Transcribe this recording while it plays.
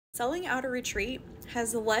Selling out a retreat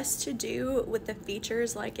has less to do with the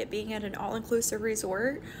features like it being at an all-inclusive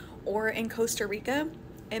resort or in Costa Rica,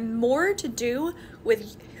 and more to do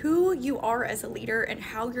with who you are as a leader and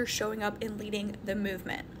how you're showing up in leading the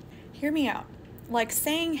movement. Hear me out. Like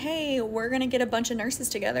saying, hey, we're gonna get a bunch of nurses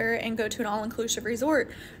together and go to an all-inclusive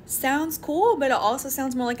resort sounds cool, but it also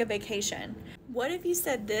sounds more like a vacation. What if you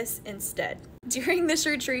said this instead? During this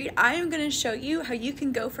retreat, I am going to show you how you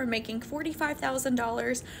can go from making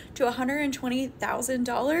 $45,000 to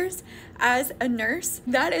 $120,000 as a nurse.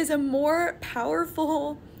 That is a more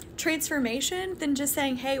powerful transformation than just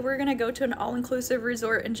saying, hey, we're going to go to an all-inclusive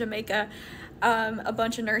resort in Jamaica, a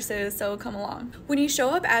bunch of nurses, so come along. When you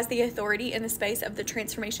show up as the authority in the space of the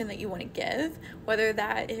transformation that you want to give, whether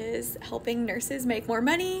that is helping nurses make more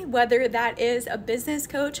money, whether that is a business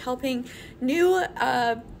coach helping new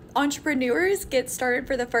entrepreneurs get started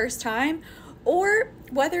for the first time, or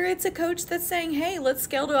whether it's a coach that's saying, hey, let's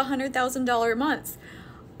scale to $100,000 months,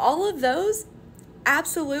 all of those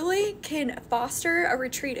absolutely can foster a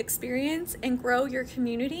retreat experience and grow your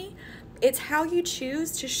community. It's how you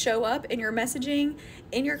choose to show up in your messaging,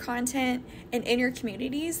 in your content, and in your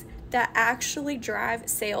communities that actually drive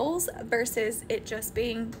sales versus it just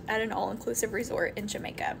being at an all-inclusive resort in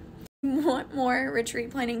Jamaica. Want more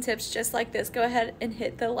retreat planning tips just like this? Go ahead and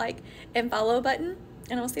hit the like and follow button,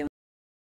 and I'll see you